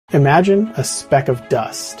Imagine a speck of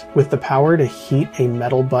dust with the power to heat a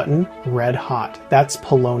metal button red hot. That's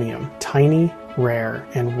polonium. Tiny, rare,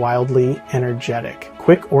 and wildly energetic.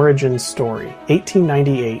 Quick origin story.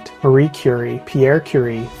 1898, Marie Pierre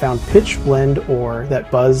Curie, found pitch-blende ore that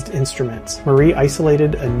buzzed instruments. Marie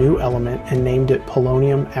isolated a new element and named it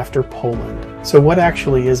polonium after Poland. So what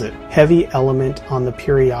actually is it? Heavy element on the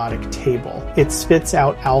periodic table. It spits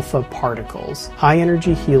out alpha particles,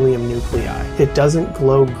 high-energy helium nuclei. It doesn't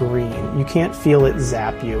glow green. You can't feel it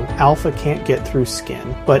zap you. Alpha can't get through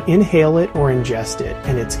skin. But inhale it or ingest it,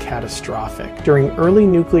 and it's catastrophic. During early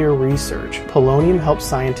nuclear research, polonium helped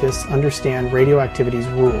scientists understand radioactivity's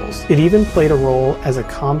rules. It even played a role as a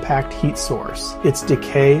compact heat source. Its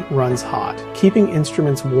decay runs hot, keeping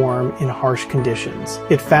instruments warm in harsh conditions.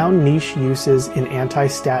 It found niche uses in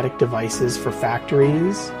anti-static devices for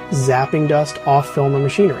factories, zapping dust off film or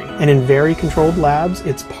machinery. And in very controlled labs,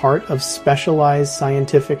 it's part of specialized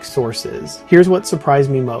scientific sources. Here's what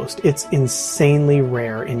surprised me most. It's insanely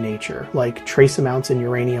rare in nature, like trace amounts in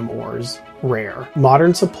uranium ores. Rare.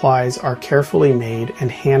 Modern supplies are carefully made and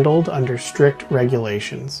handled under strict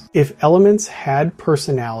regulations. If elements had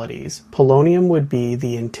personalities, polonium would be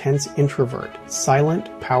the intense introvert, silent,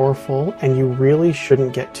 powerful, and you really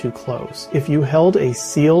shouldn't get too close. If you held a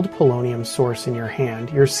sealed polonium source in your hand,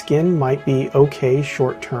 your skin might be okay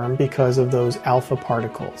short term because of those alpha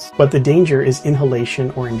particles. But the danger is inhalation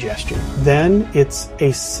or ingestion. Then it's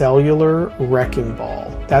a cellular wrecking ball.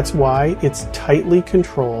 That's why it's tightly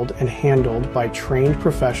controlled and handled by trained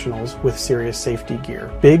professionals with serious safety gear.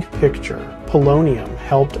 Big picture, polonium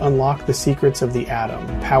helped unlock the secrets of the atom,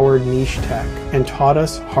 powered niche tech, and taught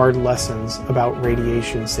us hard lessons about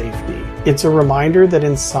radiation safety. It's a reminder that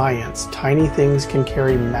in science, tiny things can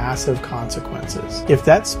carry massive consequences. If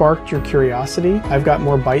that sparked your curiosity, I've got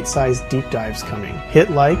more bite-sized deep dives coming.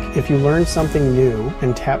 Hit like if you learned something new,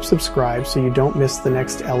 and tap subscribe so you don't miss the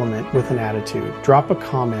next element with an attitude. Drop a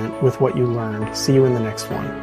comment with what you learned. See you in the next one.